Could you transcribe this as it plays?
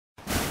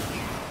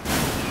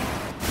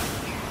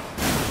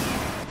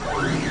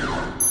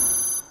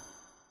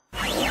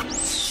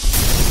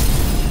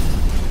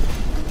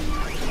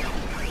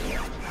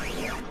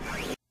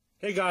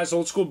Hey guys,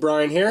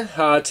 OldSkoolBrian here.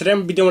 Today I'm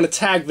going to be doing a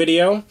tag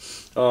video,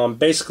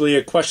 basically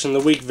a question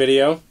of the week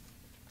video.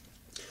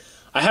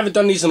 I haven't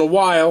done these in a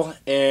while,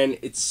 and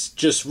it's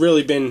just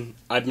really been,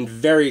 I've been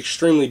very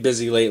extremely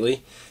busy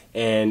lately,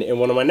 and in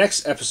one of my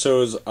next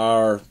episodes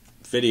or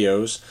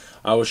videos,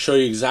 I will show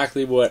you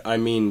exactly what I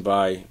mean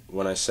by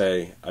when I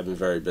say I've been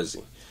very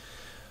busy.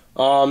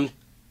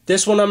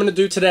 This one I'm going to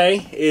do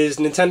today is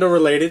Nintendo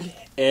related,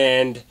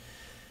 and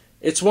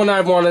it's one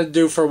I've wanted to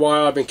do for a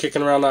while. I've been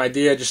kicking around the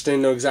idea. I just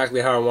didn't know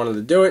exactly how I wanted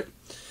to do it.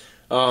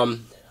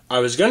 I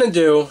was going to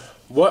do,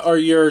 what are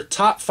your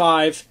top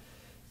 5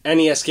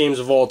 NES games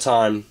of all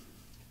time?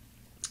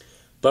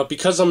 But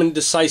because I'm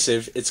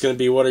indecisive, it's going to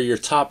be, what are your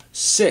top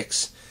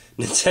 6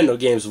 Nintendo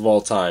games of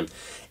all time?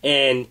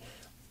 And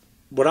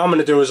what I'm going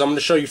to do is I'm going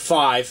to show you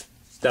 5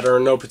 that are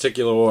in no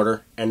particular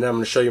order. And then I'm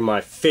going to show you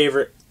my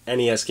favorite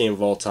NES game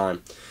of all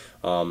time.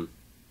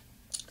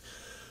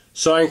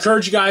 So I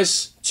encourage you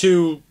guys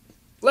to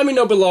let me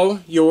know below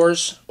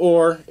yours,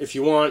 or if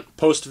you want,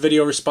 post a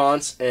video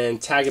response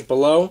and tag it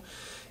below,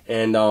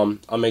 and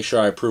I'll make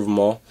sure I approve them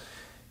all.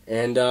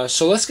 And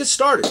so let's get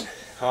started.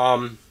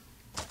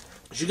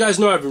 As you guys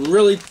know, I've been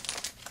really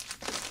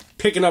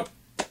picking up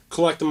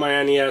collecting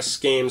my NES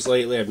games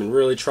lately. I've been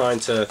really trying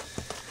to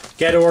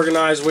get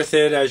organized with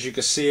it. As you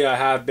can see, I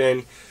have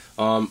been.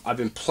 I've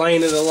been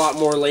playing it a lot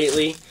more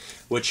lately,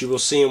 which you will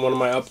see in one of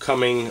my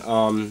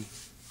upcoming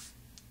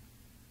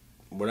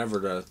whatever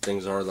the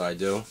things are that I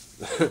do.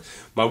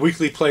 My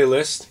weekly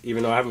playlist,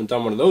 even though I haven't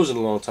done one of those in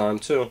a long time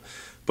too.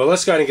 But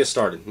let's go ahead and get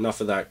started. Enough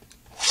of that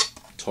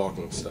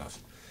talking stuff.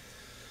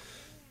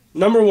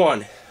 Number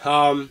 1.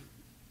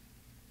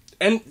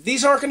 And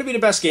these aren't going to be the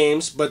best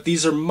games, but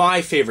these are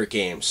my favorite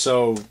games.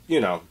 So, you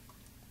know,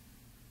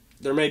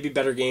 there may be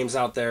better games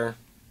out there.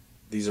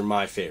 These are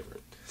my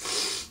favorite.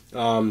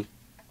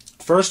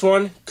 First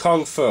one,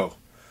 Kung Fu.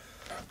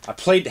 I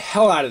played the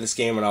hell out of this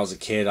game when I was a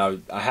kid. I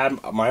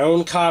had my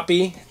own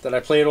copy that I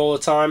played all the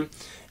time.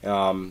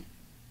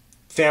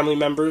 Family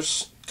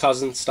members,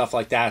 cousins, stuff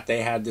like that,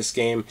 they had this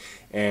game,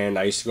 and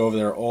I used to go over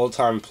there all the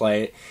time and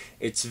play it.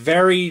 It's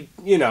very,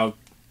 you know,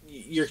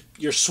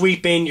 you're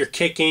sweeping, you're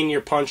kicking,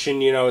 you're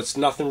punching, you know, it's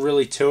nothing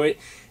really to it.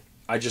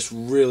 I just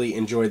really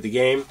enjoyed the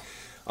game.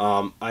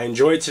 I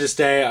enjoy it to this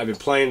day. I've been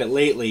playing it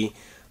lately,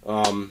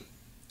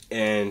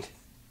 and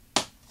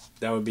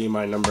that would be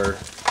my number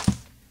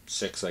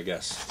 6, I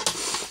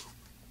guess.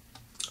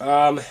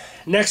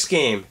 Next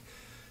game,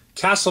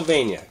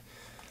 Castlevania.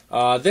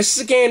 This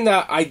is a game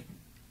that I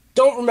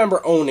don't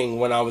remember owning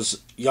when I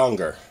was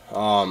younger.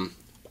 I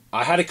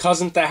had a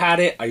cousin that had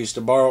it. I used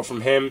to borrow it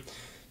from him.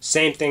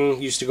 Same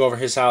thing, used to go over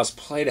his house,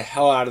 play the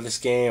hell out of this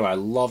game. I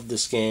love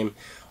this game.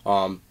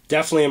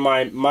 Definitely,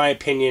 in my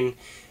opinion,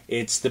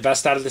 it's the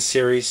best out of the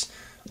series.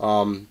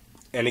 And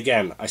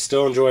again, I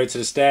still enjoy it to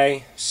this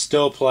day.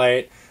 Still play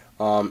it.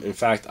 In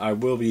fact, I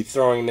will be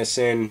throwing this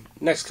in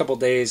next couple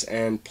days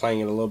and playing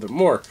it a little bit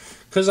more,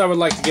 because I would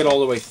like to get all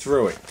the way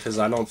through it, because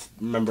I don't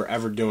remember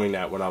ever doing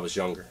that when I was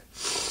younger.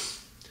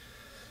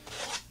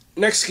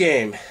 Next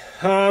game.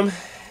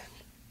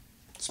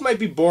 This might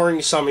be boring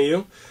to some of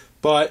you,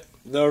 but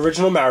the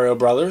original Mario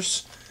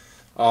Brothers.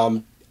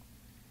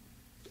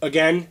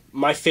 Again,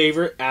 my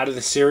favorite out of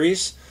the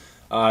series.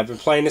 I've been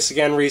playing this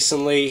again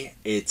recently.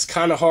 It's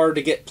kind of hard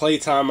to get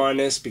playtime on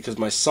this because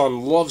my son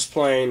loves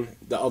playing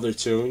the other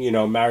two, you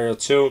know, Mario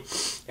 2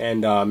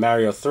 and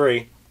Mario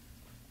 3.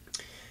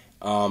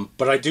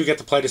 But I do get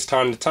to play this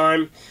time to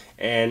time,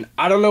 and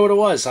I don't know what it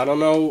was. I don't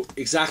know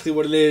exactly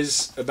what it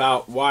is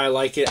about why I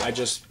like it. I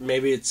just,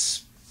 maybe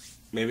it's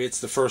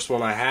the first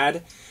one I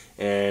had,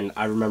 and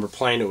I remember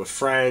playing it with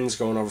friends,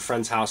 going over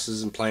friends'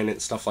 houses and playing it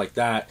and stuff like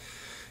that.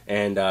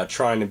 And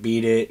trying to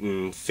beat it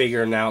and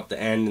figuring out the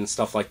end and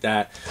stuff like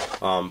that.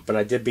 But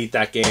I did beat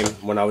that game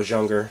when I was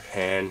younger,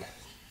 and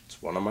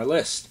it's one on my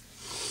list.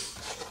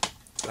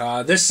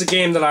 This is a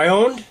game that I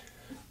owned,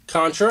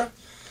 Contra.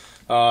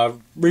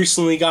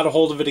 Recently got a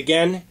hold of it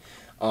again.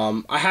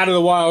 I had it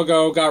a while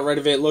ago, got rid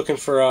of it, looking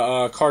for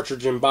a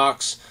cartridge in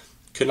box.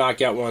 Could not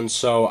get one,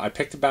 so I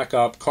picked it back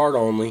up, card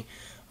only.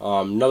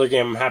 Another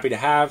game I'm happy to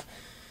have.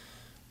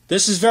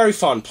 This is very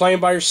fun,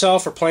 playing by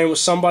yourself or playing with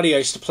somebody. I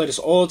used to play this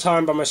all the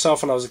time by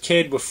myself when I was a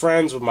kid, with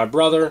friends, with my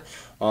brother.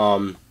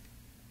 I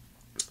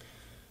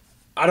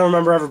don't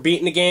remember ever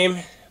beating the game,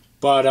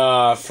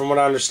 but from what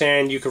I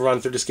understand, you can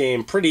run through this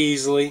game pretty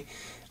easily.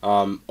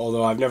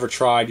 Although I've never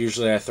tried.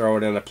 Usually I throw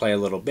it in and play a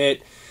little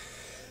bit.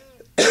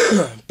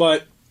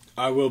 But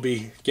I will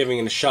be giving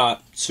it a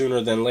shot sooner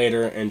than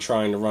later and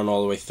trying to run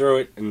all the way through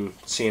it and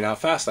seeing how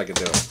fast I can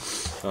do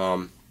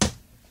it.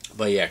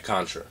 But yeah,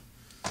 Contra.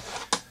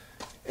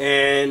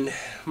 And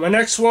my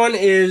next one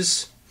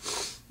is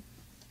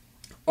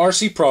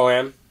RC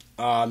Pro-Am.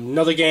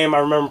 Another game I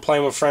remember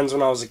playing with friends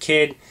when I was a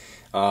kid.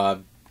 I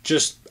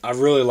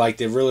really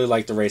liked it. Really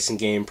liked the racing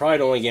game. Probably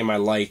the only game I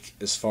like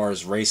as far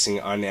as racing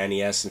on the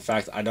NES. In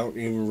fact, I don't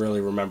even really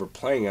remember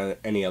playing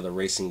any other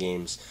racing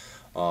games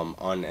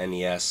on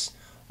NES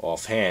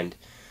offhand.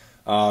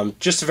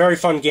 Just a very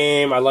fun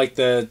game. I like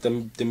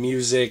the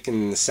music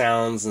and the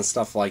sounds and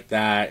stuff like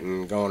that,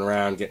 and going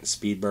around getting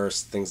speed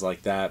bursts, things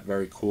like that.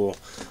 Very cool.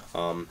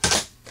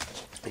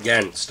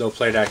 Again, still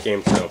play that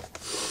game too.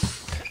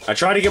 I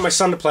try to get my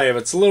son to play it,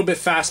 but it's a little bit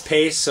fast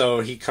paced,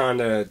 so he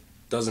kind of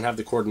doesn't have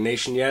the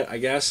coordination yet, I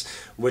guess,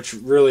 which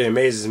really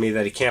amazes me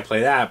that he can't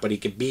play that, but he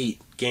could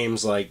beat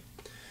games like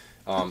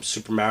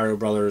Super Mario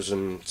Brothers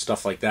and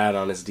stuff like that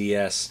on his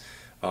DS.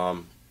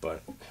 But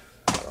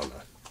I don't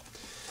know.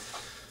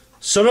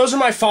 So those are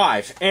my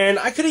 5, and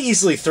I could have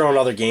easily thrown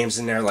other games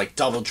in there like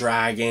Double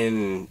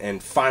Dragon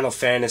and Final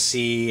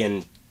Fantasy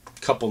and a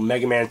couple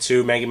Mega Man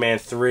 2, Mega Man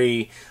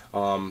 3.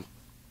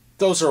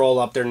 Those are all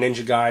up there.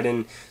 Ninja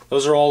Gaiden.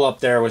 Those are all up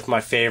there with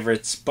my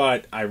favorites,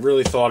 but I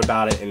really thought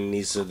about it, and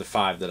these are the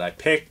 5 that I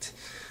picked.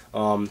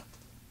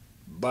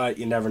 But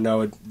you never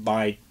know.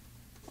 My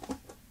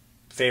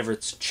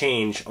favorites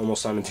change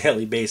almost on a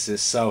daily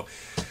basis, so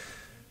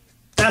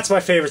that's my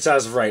favorites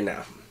as of right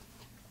now.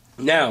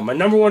 Now, my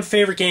number 1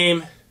 favorite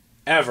game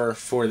ever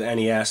for the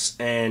NES,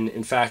 and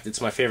in fact, it's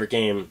my favorite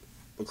game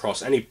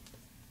across any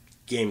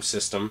game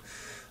system.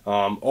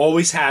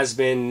 Always has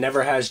been,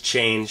 never has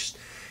changed,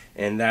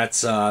 and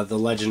that's The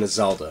Legend of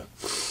Zelda.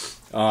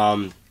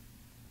 I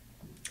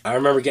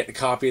remember getting a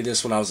copy of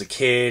this when I was a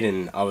kid,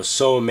 and I was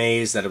so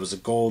amazed that it was a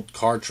gold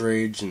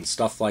cartridge and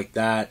stuff like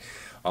that.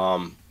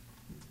 From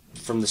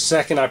the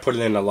second I put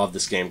it in, I loved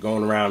this game.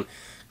 Going around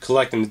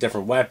collecting the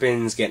different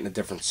weapons, getting the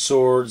different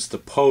swords, the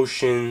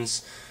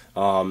potions,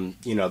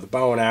 you know, the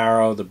bow and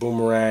arrow, the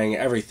boomerang,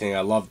 everything.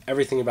 I loved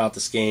everything about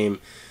this game.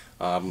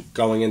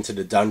 Going into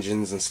the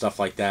dungeons and stuff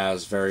like that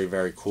was very,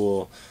 very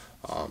cool.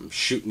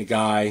 Shooting a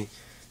guy,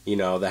 you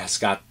know, that's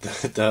got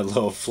the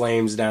little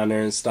flames down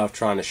there and stuff,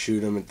 trying to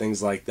shoot him and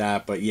things like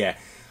that. But yeah,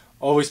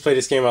 always played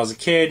this game when I was a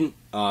kid.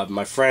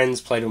 My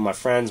friends, played it with my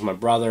friends, my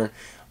brother.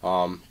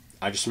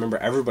 I just remember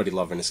everybody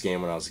loving this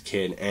game when I was a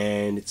kid,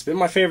 and it's been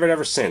my favorite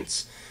ever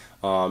since.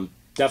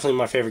 Definitely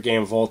my favorite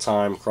game of all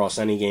time across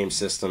any game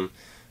system,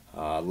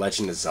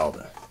 Legend of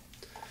Zelda.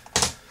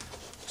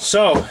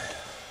 So,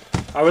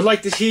 I would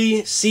like to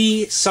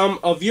see some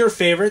of your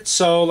favorites.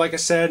 So, like I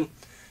said,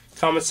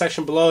 comment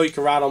section below, you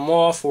can rattle them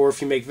off, or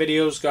if you make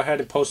videos, go ahead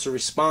and post a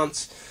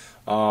response.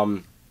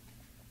 And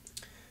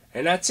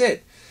that's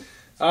it.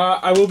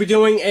 I will be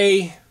doing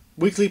a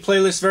weekly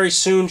playlist very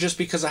soon, just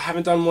because I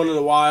haven't done one in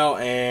a while,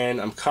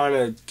 and I'm kind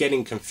of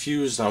getting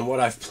confused on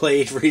what I've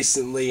played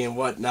recently and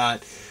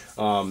whatnot.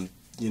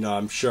 You know,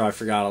 I'm sure I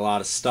forgot a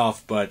lot of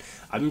stuff, but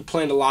I've been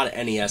playing a lot of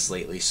NES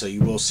lately, so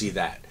you will see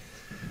that.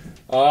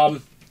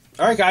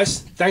 Alright guys,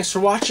 thanks for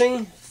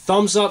watching.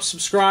 Thumbs up,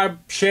 subscribe,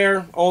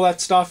 share, all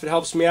that stuff. It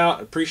helps me out.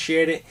 I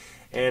appreciate it,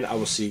 and I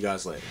will see you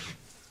guys later.